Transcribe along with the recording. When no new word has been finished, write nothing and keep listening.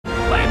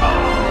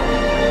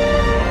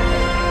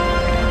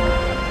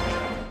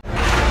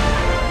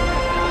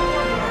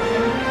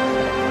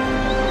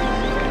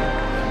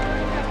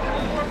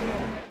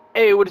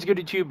is good,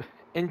 YouTube?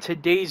 In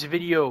today's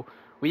video,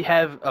 we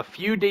have a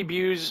few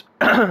debuts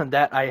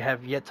that I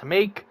have yet to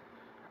make.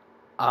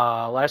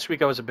 Last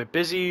week I was a bit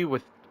busy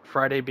with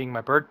Friday being my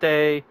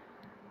birthday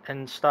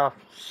and stuff,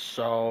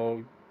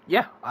 so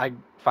yeah, I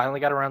finally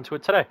got around to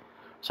it today.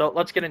 So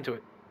let's get into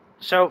it.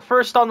 So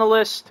first on the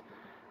list,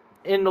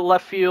 in the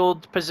left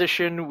field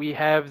position, we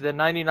have the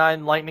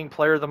 99 Lightning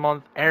Player of the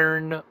Month,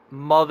 Aaron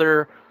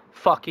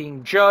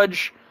Motherfucking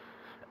Judge.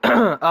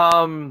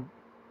 um,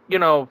 you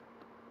know,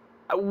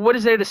 what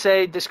is there to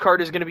say? This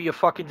card is going to be a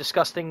fucking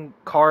disgusting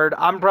card.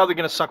 I'm probably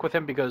going to suck with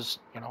him because,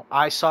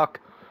 I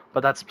suck, but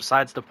that's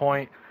besides the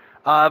point.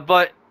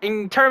 But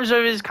in terms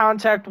of his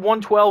contact,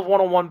 112,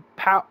 101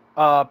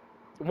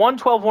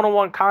 112,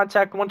 101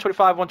 contact,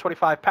 125,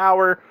 125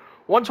 power,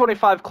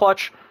 125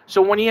 clutch.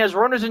 So when he has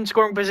runners in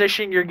scoring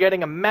position, you're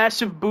getting a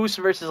massive boost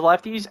versus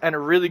lefties and a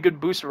really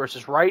good boost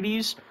versus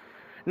righties.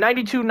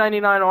 92,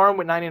 99 arm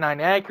with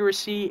 99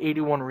 accuracy,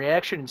 81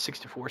 reaction, and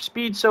 64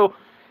 speed. So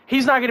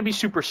he's not going to be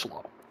super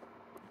slow.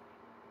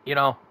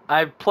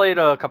 I've played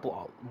a couple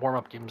of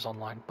warm-up games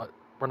online, but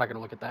we're not going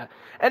to look at that.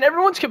 And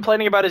everyone's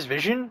complaining about his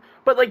vision,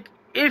 but like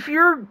if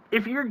you're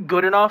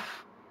good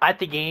enough at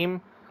the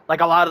game,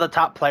 like a lot of the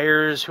top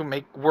players who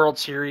make World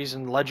Series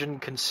and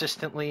Legend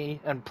consistently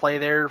and play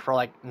there for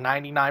like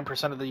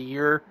 99% of the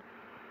year,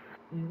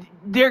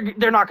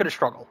 they're not going to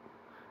struggle.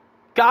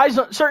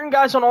 Certain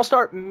guys on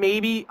All-Star,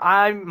 maybe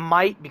I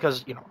might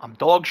because, I'm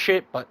dog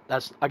shit, but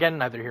that's, again,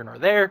 neither here nor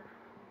there.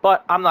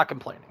 But I'm not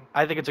complaining.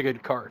 I think it's a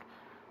good card.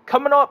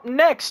 Coming up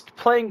next,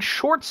 playing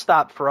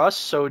shortstop for us,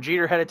 so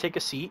Jeter had to take a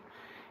seat,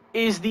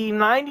 is the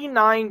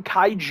 99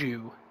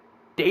 Kaiju,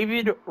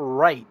 David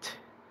Wright.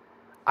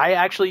 I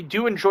actually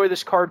do enjoy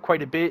this card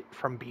quite a bit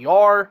from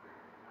BR.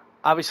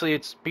 Obviously,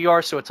 it's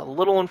BR, so it's a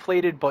little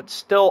inflated, but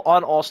still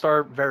on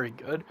All-Star, very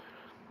good.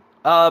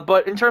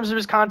 But in terms of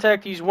his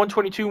contact, he's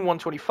 122,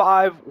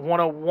 125,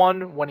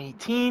 101,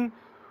 118,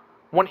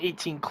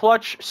 118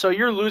 clutch. So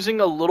you're losing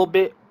a little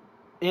bit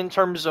in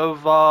terms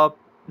of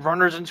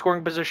runners in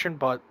scoring position,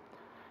 but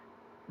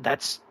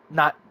that's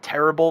not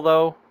terrible,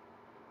 though.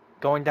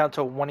 Going down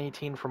to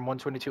 118 from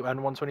 122 and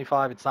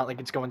 125, it's not like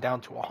it's going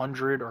down to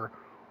 100 or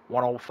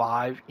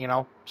 105,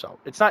 So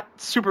it's not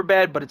super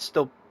bad, but it's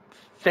still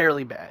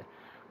fairly bad.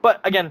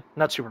 But again,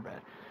 not super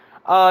bad.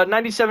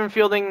 97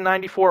 fielding,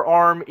 94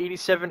 arm,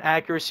 87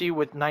 accuracy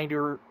with 90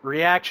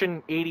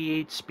 reaction,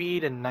 88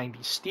 speed, and 90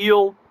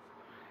 steal.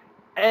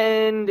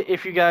 And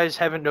if you guys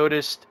haven't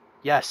noticed,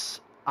 yes,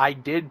 I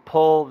did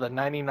pull the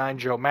 99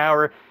 Joe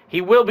Mauer.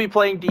 He will be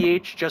playing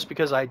DH just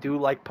because I do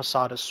like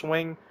Posada's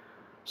swing.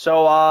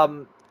 So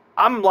I'm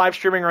live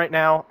streaming right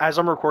now as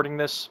I'm recording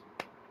this.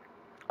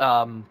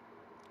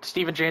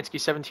 Steven Jansky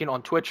 17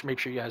 on Twitch. Make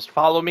sure you guys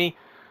follow me.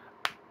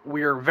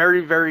 We're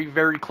very, very,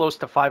 very close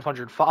to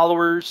 500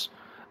 followers.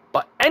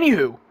 But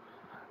anywho,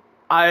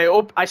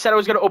 I said I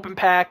was going to open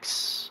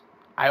packs.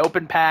 I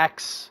opened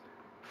packs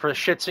for the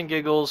shits and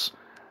giggles.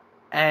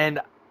 And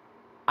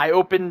I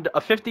opened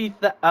a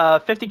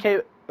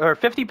 50K or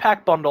 50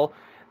 pack bundle.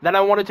 Then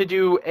I wanted to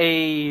do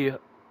the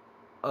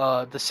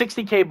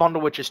 60K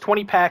bundle, which is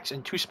 20 packs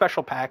and 2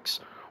 special packs,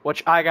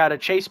 which I got a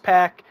chase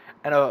pack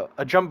and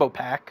a jumbo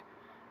pack.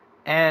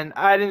 And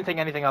I didn't think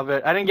anything of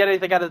it. I didn't get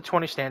anything out of the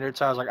 20 standard,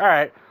 so I was like, all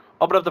right,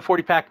 open up the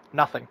 40 pack,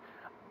 nothing.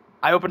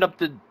 I opened up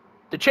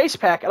the chase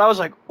pack, and I was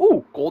like,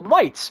 ooh, gold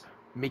whites.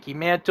 Mickey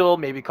Mantle,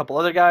 maybe a couple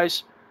other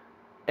guys.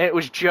 And it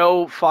was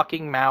Joe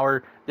fucking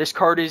Mauer. This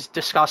card is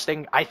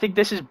disgusting. I think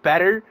this is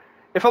better.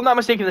 If I'm not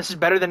mistaken, this is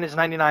better than his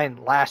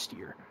 99 last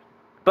year.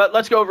 But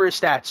let's go over his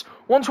stats.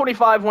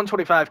 125,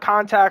 125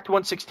 contact,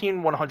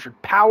 116,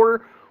 100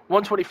 power,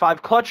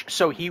 125 clutch.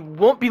 So he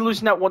won't be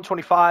losing that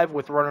 125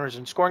 with runners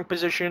in scoring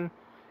position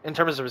in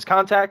terms of his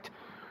contact.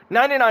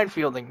 99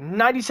 fielding,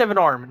 97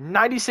 arm,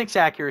 96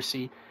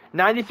 accuracy,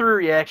 93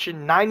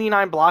 reaction,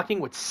 99 blocking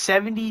with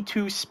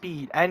 72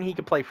 speed, and he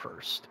can play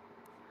first.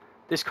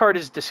 This card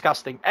is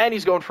disgusting, and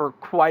he's going for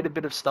quite a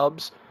bit of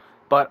stubs,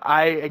 but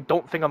I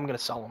don't think I'm going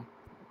to sell him.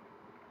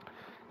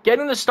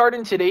 Getting the start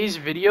in today's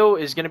video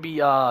is going to be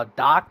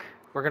Doc.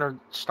 We're going to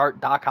start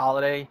Doc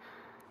Holliday,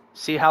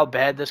 see how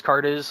bad this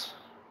card is,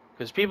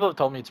 because people have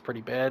told me it's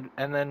pretty bad,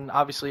 and then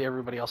obviously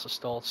everybody else is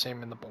still the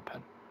same in the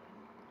bullpen.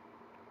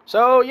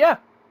 So, yeah.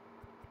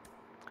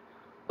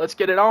 Let's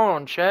get it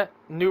on, chat.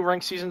 New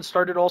rank season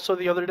started also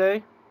the other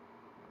day.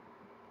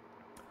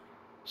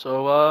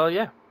 So,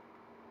 yeah.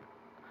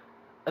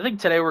 I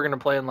think today we're going to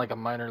play in like a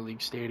minor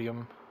league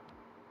stadium.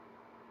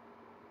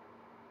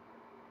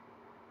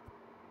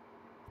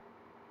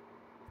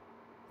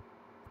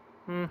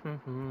 Yeah,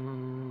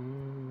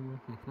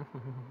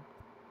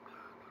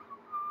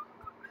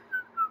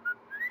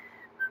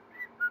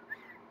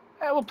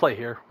 we'll play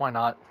here. Why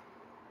not?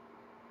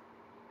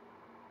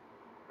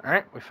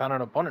 Alright, we found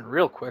an opponent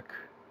real quick.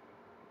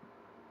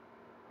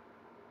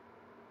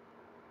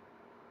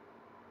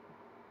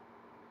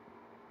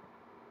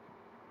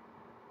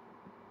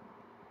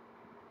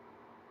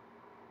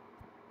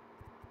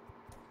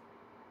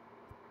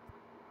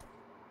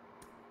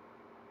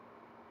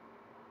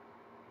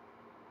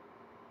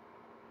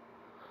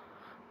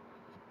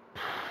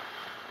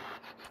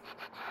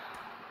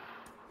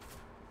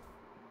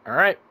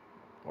 Alright.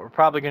 We're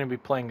probably going to be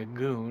playing a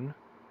goon.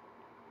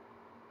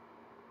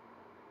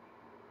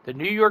 The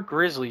New York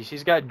Grizzlies.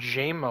 He's got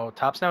J-Mo.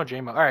 Tops now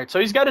J-Mo. Alright, so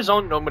he's got his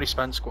own nobody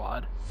spend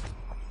squad.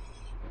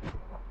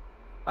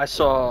 I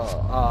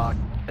saw,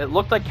 it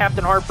looked like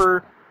Captain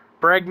Harper,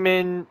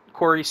 Bregman,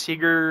 Corey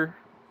Seager.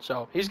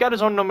 So, he's got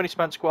his own nobody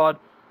spend squad.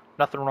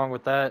 Nothing wrong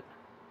with that.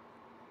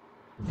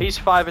 He's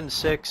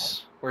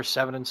 5-6. We're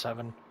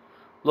 7-7.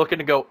 Looking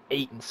to go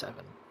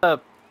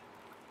 8-7.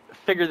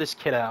 Figure this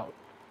kid out.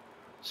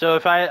 So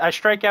if I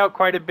strike out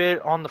quite a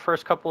bit on the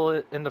first couple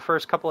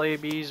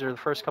ABs or the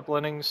first couple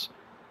innings,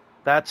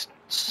 that's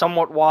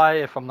somewhat why.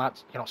 If I'm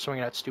not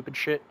swinging at stupid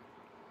shit.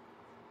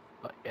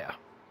 But yeah.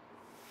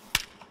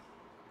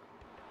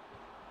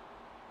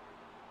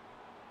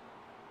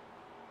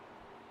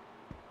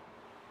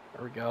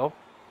 There we go.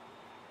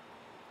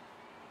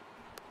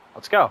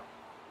 Let's go.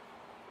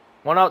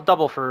 1 out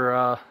double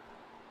for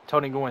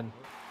Tony Gwynn.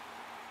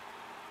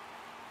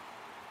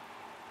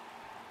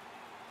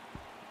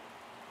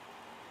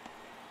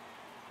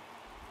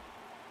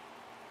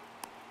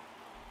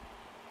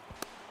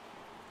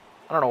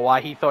 I don't know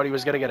why he thought he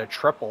was going to get a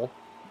triple.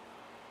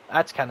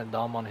 That's kind of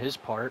dumb on his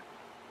part.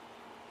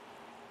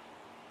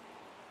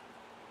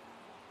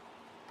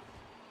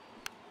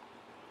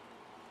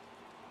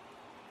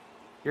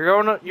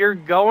 You're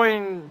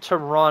going to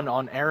run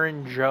on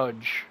Aaron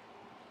Judge.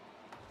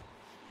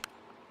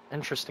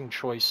 Interesting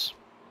choice.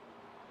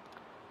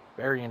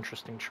 Very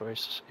interesting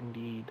choice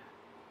indeed.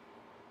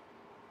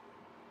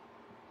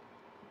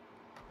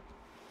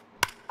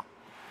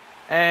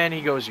 And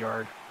he goes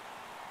yard.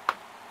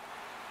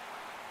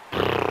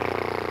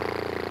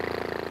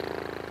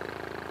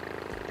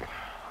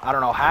 I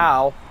don't know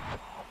how.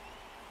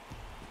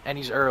 And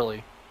he's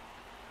early.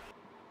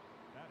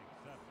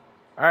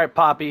 Alright,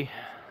 Poppy.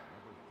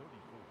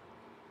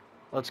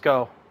 Let's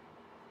go.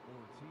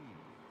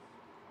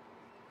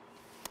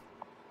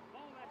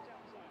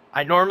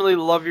 I normally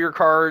love your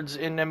cards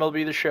in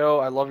MLB The Show.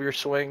 I love your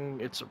swing.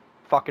 It's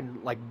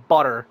fucking like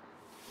butter.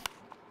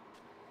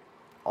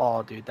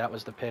 Oh, dude, that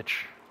was the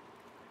pitch.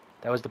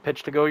 That was the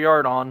pitch to go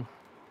yard on.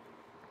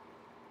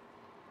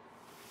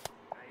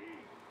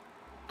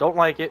 Don't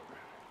like it.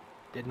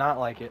 Did not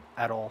like it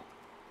at all.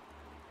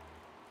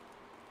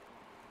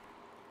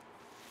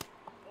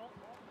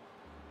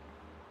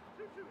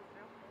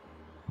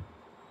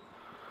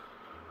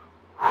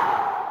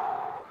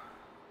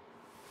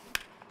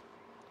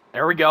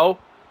 There we go.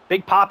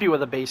 Big Poppy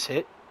with a base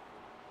hit.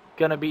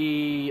 Gonna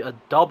be a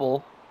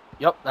double.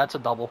 Yep, that's a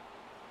double.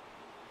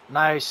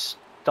 Nice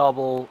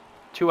double.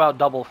 2 out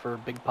double for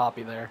Big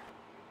Poppy there.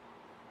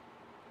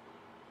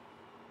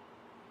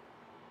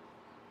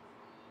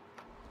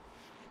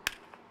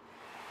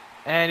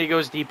 And he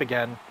goes deep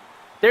again.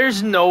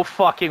 There's no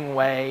fucking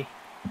way.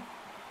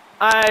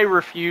 I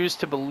refuse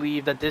to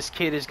believe that this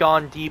kid has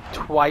gone deep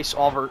twice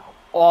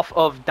off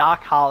of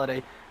Doc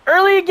Holliday.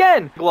 Early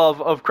again!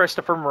 Glove of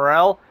Christopher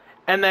Morel.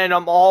 And then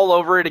I'm all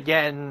over it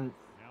again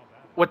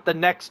with the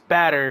next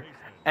batter.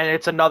 And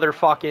it's another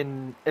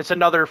fucking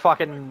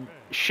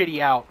shitty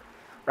out.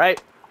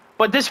 Right?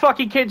 But this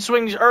fucking kid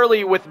swings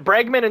early with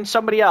Bregman and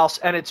somebody else.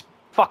 And it's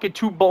fucking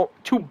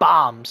two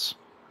bombs.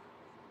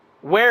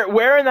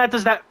 Where in that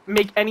does that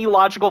make any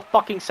logical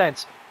fucking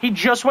sense? He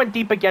just went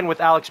deep again with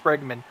Alex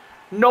Bregman.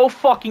 No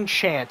fucking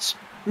chance.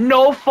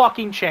 No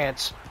fucking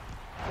chance.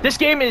 This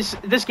game is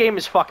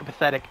fucking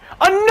pathetic.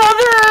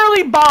 Another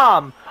early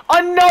bomb.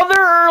 Another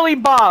early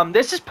bomb.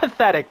 This is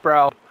pathetic,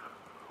 bro.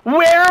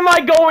 Where am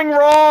I going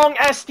wrong,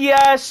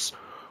 SDS?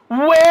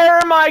 Where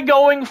am I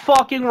going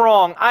fucking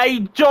wrong?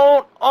 I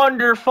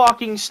don't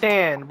fucking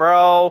stand,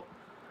 bro.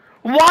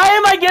 Why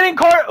am I getting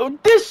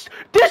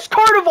this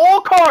card of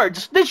all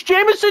cards, this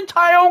Jameson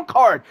Taillon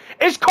card,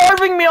 is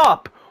carving me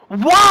up?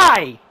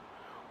 Why?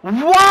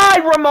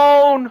 Why,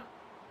 Ramon?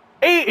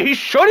 He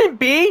shouldn't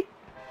be.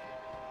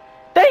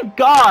 Thank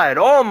God.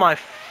 Oh my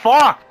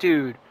fuck,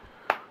 dude.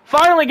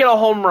 Finally get a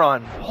home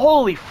run.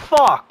 Holy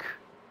fuck.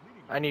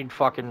 I need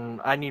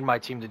my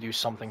team to do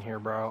something here,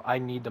 bro. I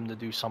need them to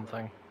do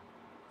something.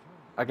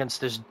 Against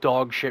this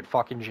dog shit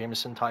fucking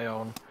Jameson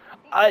Taillon.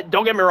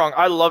 Don't get me wrong,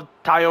 I loved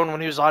Taillon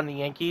when he was on the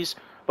Yankees,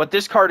 but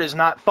this card is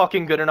not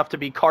fucking good enough to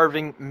be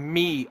carving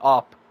me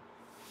up.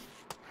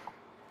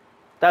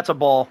 That's a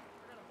ball.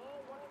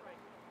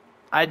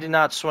 I did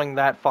not swing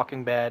that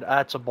fucking bad.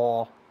 That's a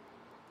ball.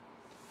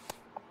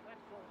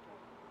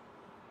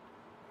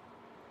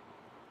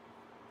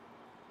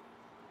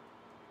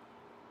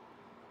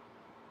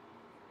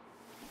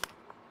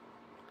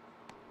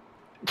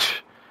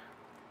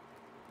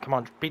 Come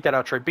on, beat that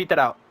out, Trey. Beat that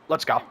out.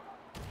 Let's go.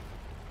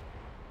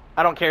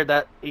 I don't care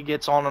that he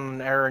gets on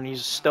an error and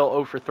he's still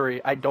 0 for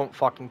 3. I don't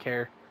fucking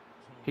care.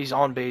 He's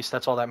on base.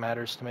 That's all that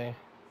matters to me.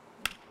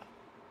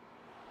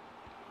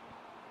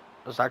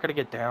 Is that going to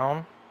get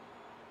down?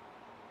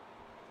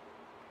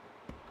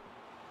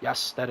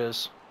 Yes, that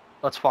is.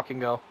 Let's fucking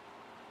go.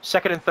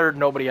 Second and third,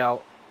 nobody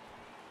out.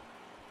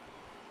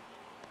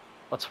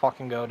 Let's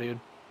fucking go,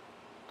 dude.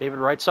 David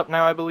Wright's up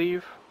now, I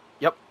believe.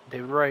 Yep,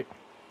 David Wright.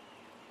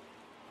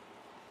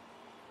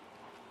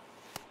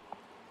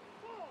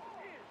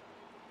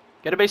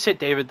 Get a base hit,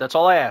 David. That's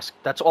all I ask.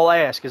 That's all I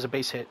ask is a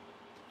base hit.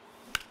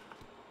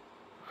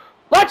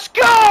 Let's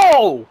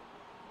go!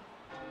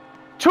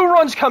 2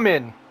 runs come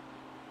in.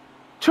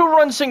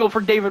 2-run single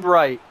for David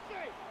Wright.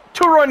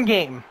 2-run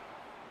game.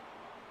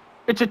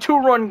 It's a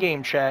 2-run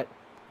game, chat.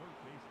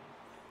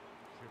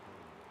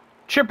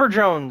 Chipper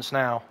Jones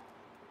now.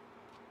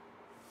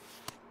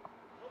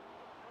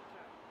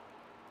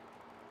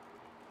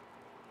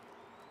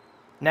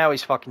 Now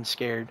he's fucking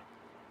scared.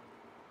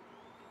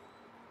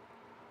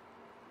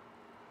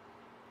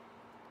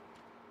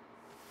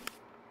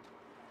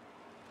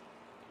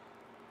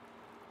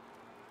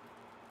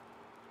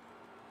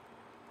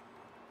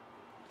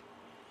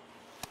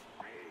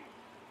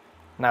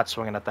 Not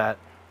swinging at that.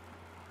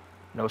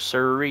 No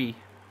siree.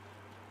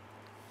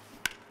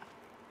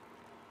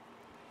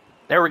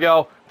 There we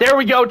go. There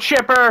we go,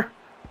 Chipper!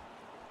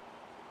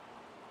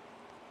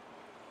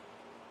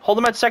 Hold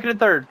him at second and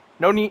third.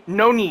 No need.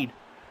 No need.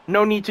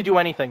 No need to do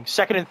anything.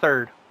 Second and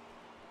third.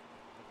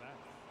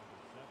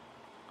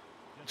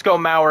 Let's go,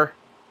 Mauer.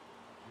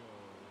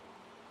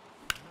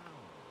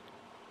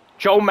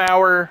 Joe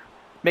Mauer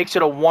makes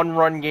it a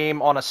 1-run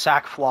game on a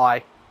sac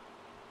fly.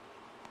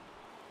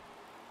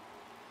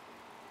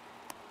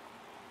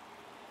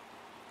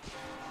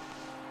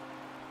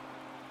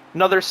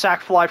 Another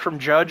sac fly from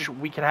Judge.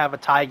 We can have a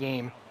tie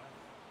game.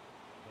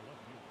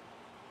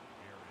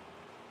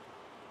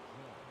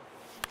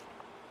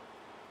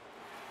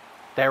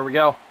 There we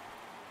go.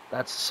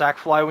 That's the sac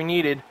fly we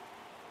needed.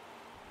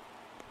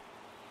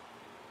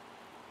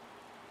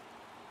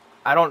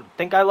 I don't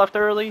think I left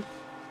early.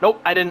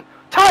 Nope, I didn't.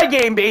 Tie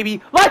game,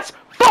 baby! Let's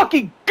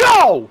fucking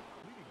go!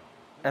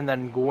 And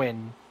then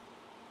Gwynn.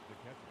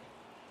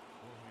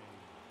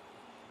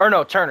 Or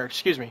no, Turner,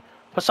 excuse me.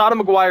 Posada,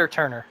 McGuire,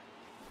 Turner.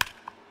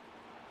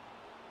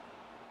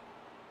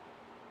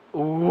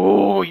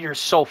 Ooh, you're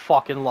so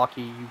fucking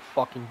lucky, you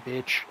fucking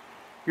bitch.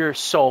 You're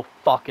so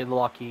fucking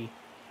lucky.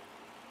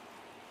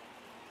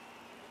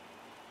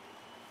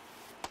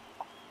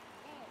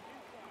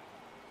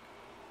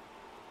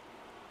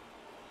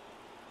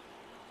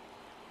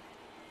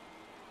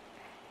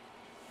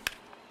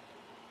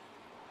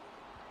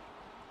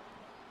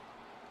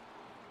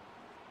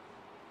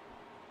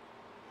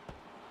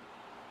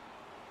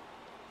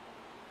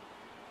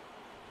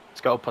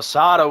 Let's go,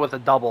 Posada with a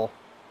double.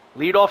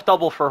 Leadoff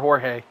double for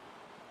Jorge.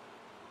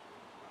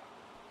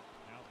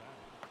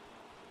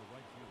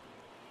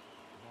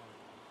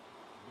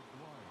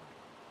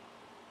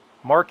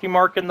 Marky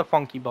Mark and the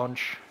Funky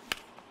Bunch.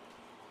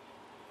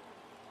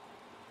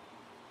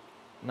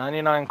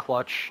 99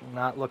 clutch,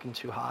 not looking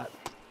too hot.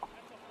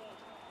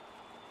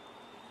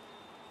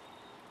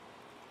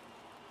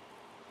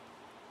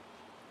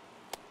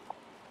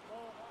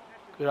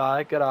 Good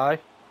eye, good eye.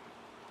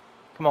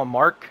 Come on,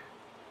 Mark.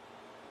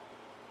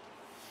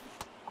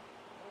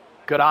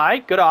 Good eye,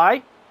 good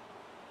eye.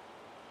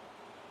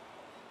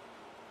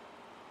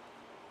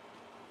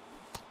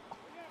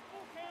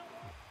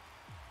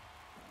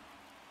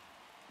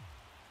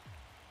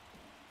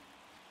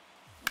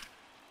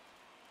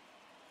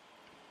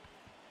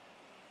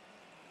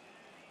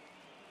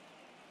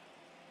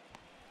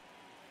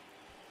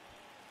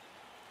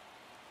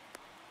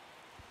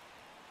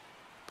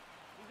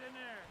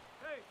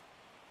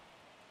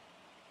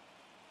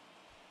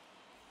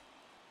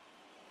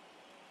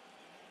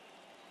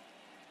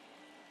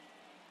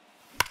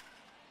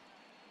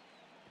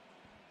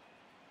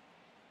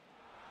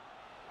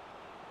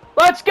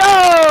 Let's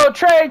go!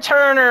 Trey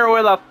Turner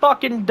with a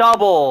fucking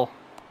double.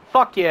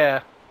 Fuck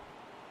yeah.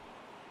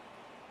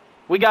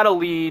 We got a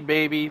lead,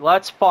 baby.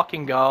 Let's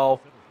fucking go.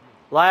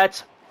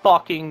 Let's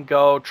fucking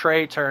go,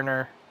 Trey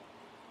Turner.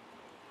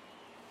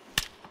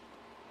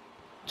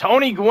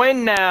 Tony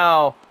Gwynn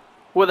now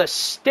with a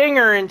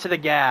stinger into the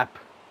gap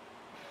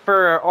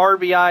for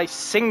RBI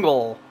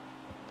single.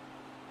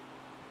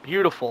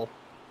 Beautiful.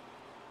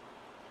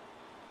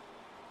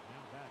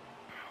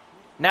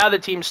 Now the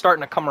team's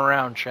starting to come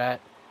around,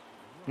 chat.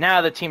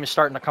 Now the team is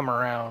starting to come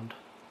around.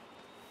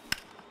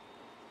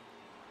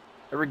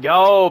 There we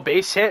go.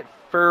 Base hit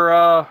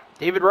for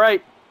David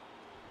Wright.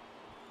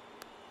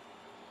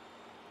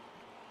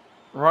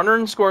 Runner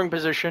in scoring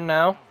position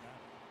now.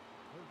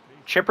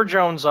 Chipper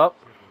Jones up.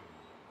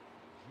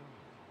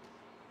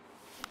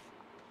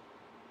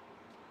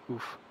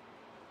 Oof.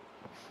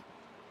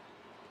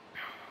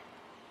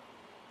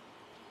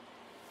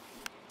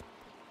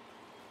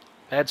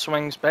 Bad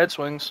swings, bad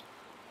swings.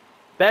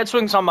 Bad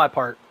swings on my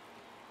part.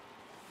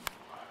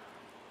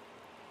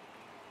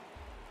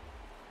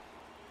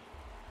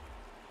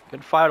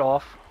 Good fight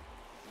off.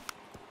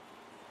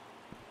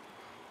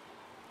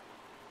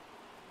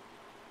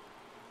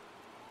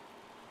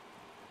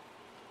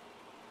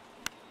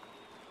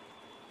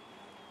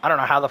 I don't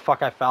know how the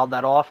fuck I fouled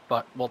that off,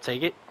 but we'll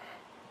take it.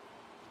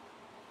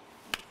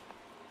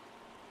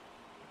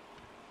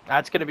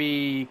 That's going to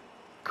be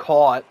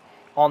caught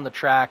on the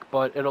track,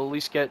 but it'll at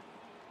least get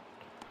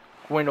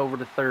Gwynn over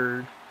to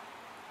third.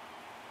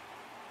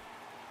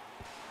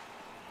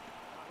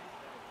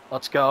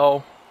 Let's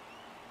go.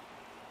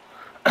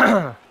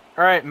 All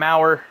right,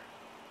 Mauer.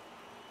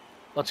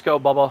 Let's go,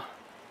 Bubba.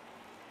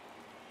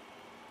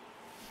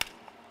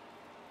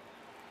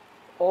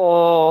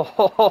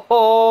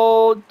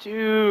 Oh,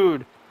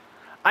 dude.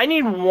 I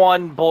need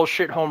one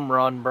bullshit home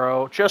run,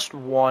 bro. Just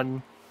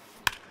one.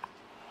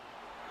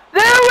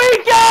 There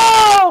we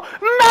go!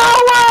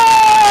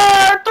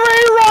 Mauer!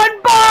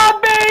 3-run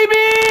bomb,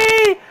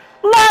 baby!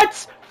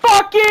 Let's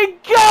fucking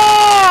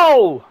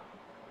go!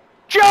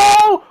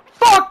 Joe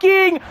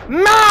fucking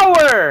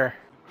Mauer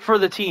for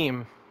the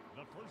team.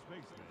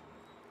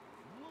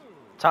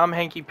 Tom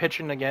Henke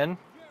pitching again.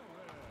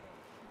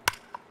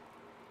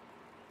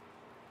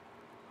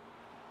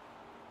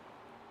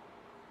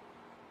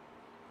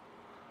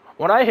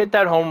 When I hit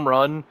that home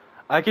run,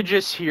 I could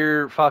just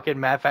hear fucking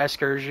Matt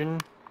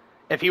Vasgersian,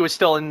 if he was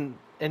still in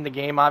the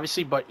game,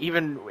 obviously, but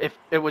even if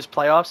it was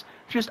playoffs,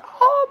 just,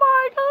 oh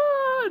my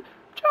god!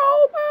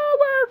 Joe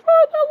Mauer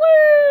for the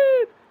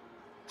lead!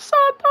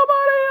 Santa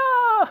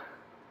Maria!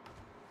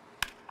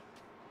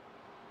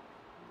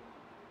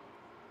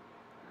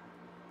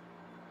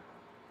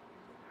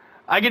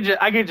 I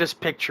could just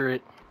picture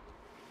it.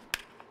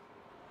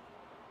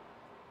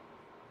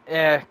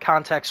 Yeah,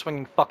 contact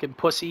swinging fucking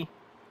pussy.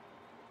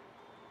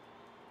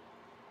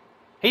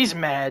 He's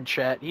mad,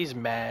 chat. He's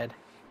mad.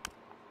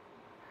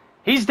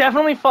 He's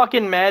definitely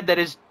fucking mad that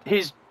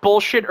his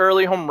bullshit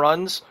early home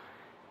runs,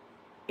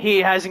 he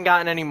hasn't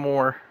gotten any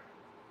more.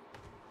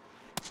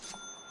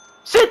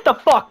 Sit the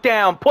fuck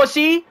down,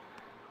 pussy!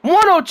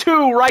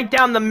 102 right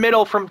down the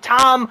middle from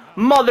Tom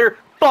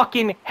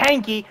motherfucking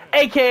Henke,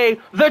 a.k.a.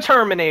 the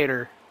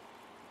Terminator.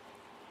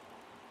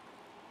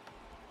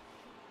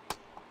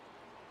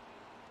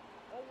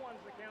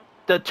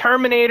 The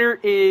Terminator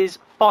is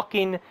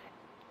fucking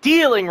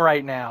dealing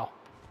right now.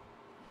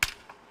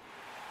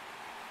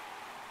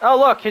 Oh,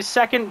 look, his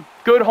second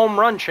good home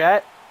run,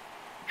 chat.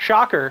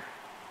 Shocker.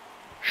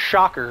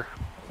 Shocker.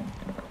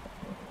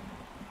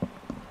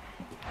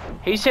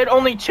 He's hit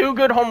only 2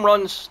 good home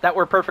runs that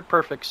were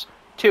perfects.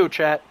 2,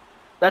 chat.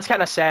 That's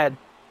kind of sad.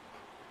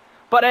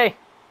 But hey,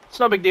 it's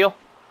no big deal.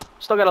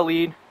 Still got a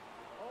lead.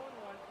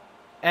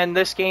 And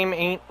this game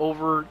ain't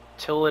over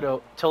till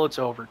it's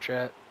over,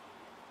 chat.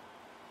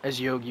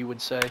 As Yogi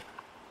would say.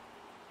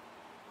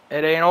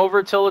 It ain't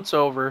over till it's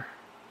over.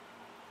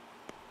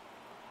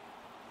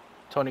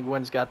 Tony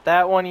Gwynn's got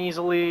that one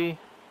easily.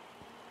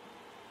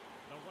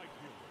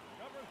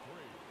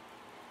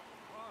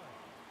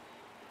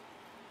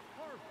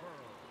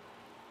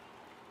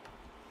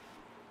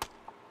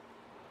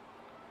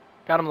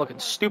 Got him looking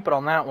stupid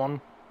on that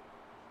one.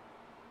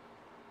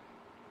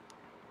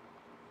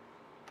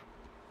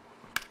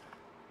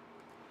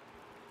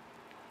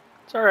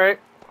 It's alright.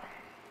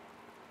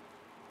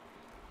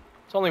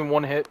 It's only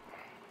 1 hit.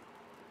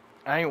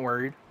 I ain't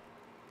worried.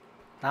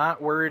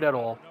 Not worried at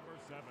all.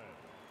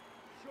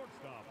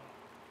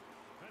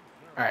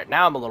 Alright,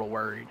 now I'm a little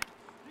worried.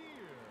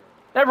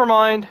 Never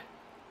mind.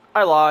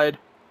 I lied.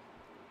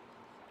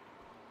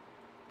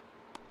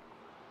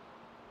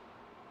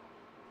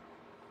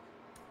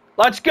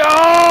 Let's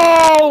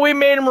go! We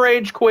made him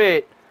rage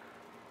quit.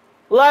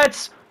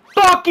 Let's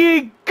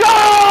fucking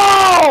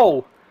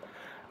go!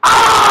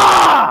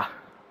 Ah!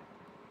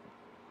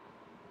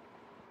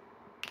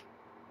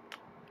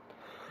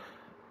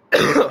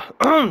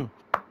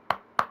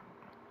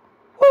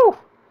 Woo!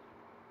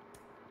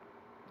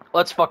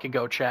 Let's fucking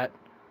go, chat.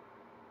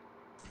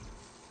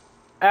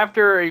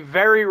 After a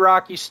very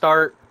rocky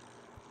start,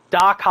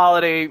 Doc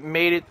Holliday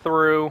made it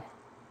through.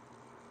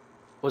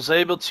 Was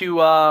able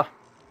to,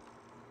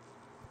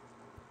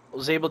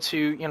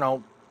 you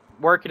know,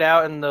 work it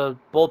out, and the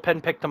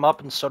bullpen picked him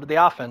up, and so did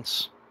the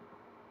offense.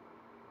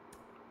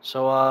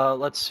 So,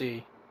 let's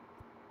see.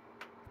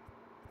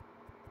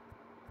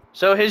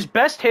 So his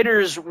best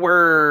hitters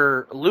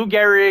were Lou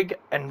Gehrig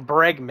and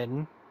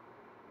Bregman.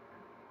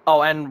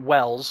 Oh, and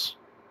Wells.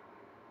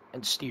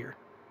 And Steer.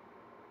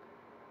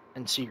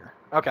 And Sear.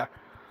 Okay.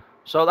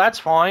 So that's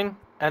fine.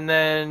 And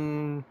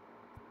then...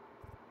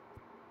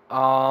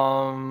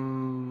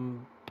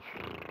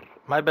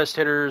 my best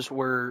hitters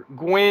were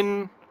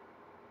Gwynn,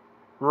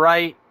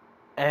 Wright,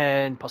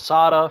 and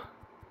Posada.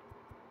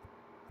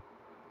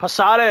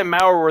 Posada and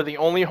Mauer were the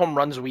only home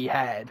runs we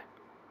had.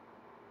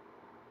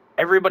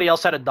 Everybody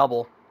else had a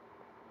double.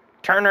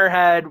 Turner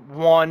had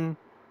 1.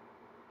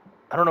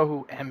 I don't know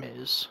who M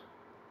is.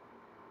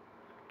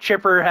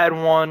 Chipper had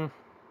 1.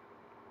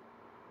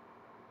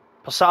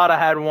 Posada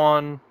had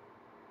 1.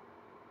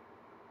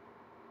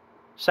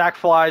 Sack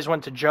flies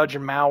went to Judge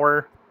and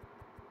Mauer.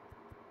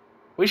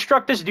 We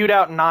struck this dude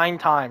out 9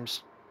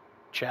 times,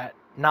 chat.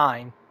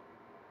 9.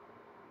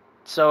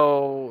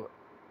 So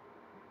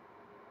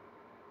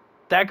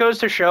that goes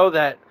to show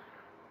that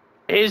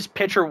his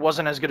pitcher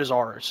wasn't as good as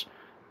ours.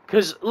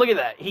 Because look at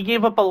that. He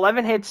gave up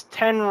 11 hits,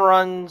 10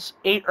 runs,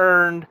 8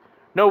 earned,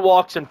 no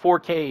walks, and 4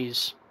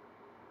 Ks.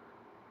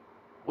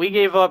 We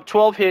gave up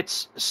 12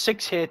 hits,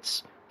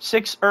 6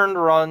 earned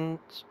runs,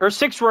 or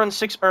 6 runs,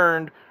 6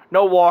 earned,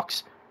 no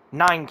walks,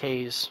 9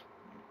 Ks.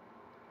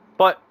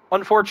 But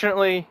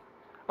unfortunately,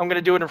 I'm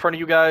gonna do it in front of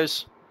you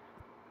guys.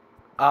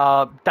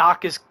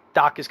 Doc is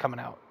coming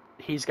out.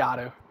 He's got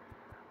to.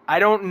 I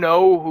don't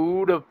know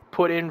who to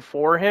put in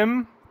for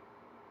him.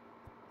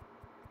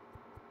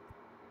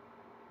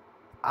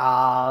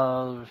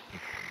 Jeez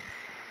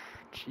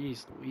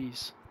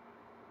Louise.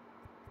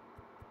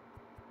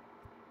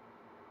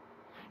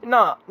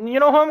 No, you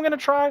know who I'm going to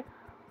try?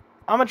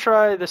 I'm going to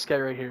try this guy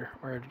right here.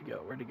 Where did he go?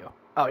 Where did he go?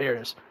 Oh, here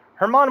it is.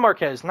 German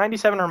Marquez.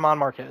 97 German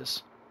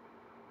Marquez.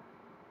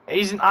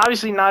 He's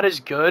obviously not as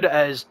good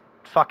as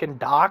fucking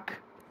Doc,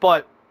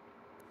 but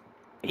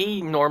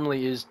he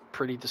normally is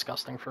pretty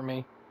disgusting for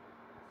me.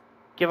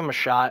 Give him a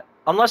shot.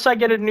 Unless I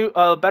get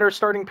a better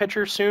starting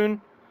pitcher soon,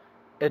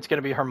 it's going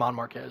to be German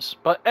Marquez.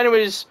 But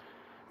anyways,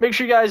 make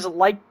sure you guys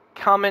like,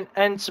 comment,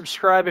 and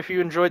subscribe if you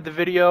enjoyed the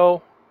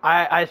video.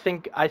 I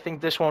think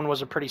this one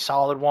was a pretty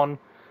solid one.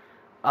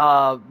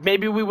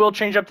 Maybe we will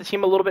change up the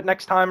team a little bit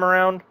next time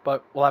around,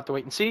 but we'll have to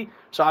wait and see.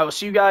 So I will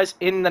see you guys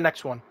in the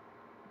next one.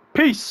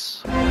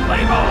 Peace.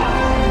 Play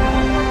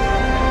ball.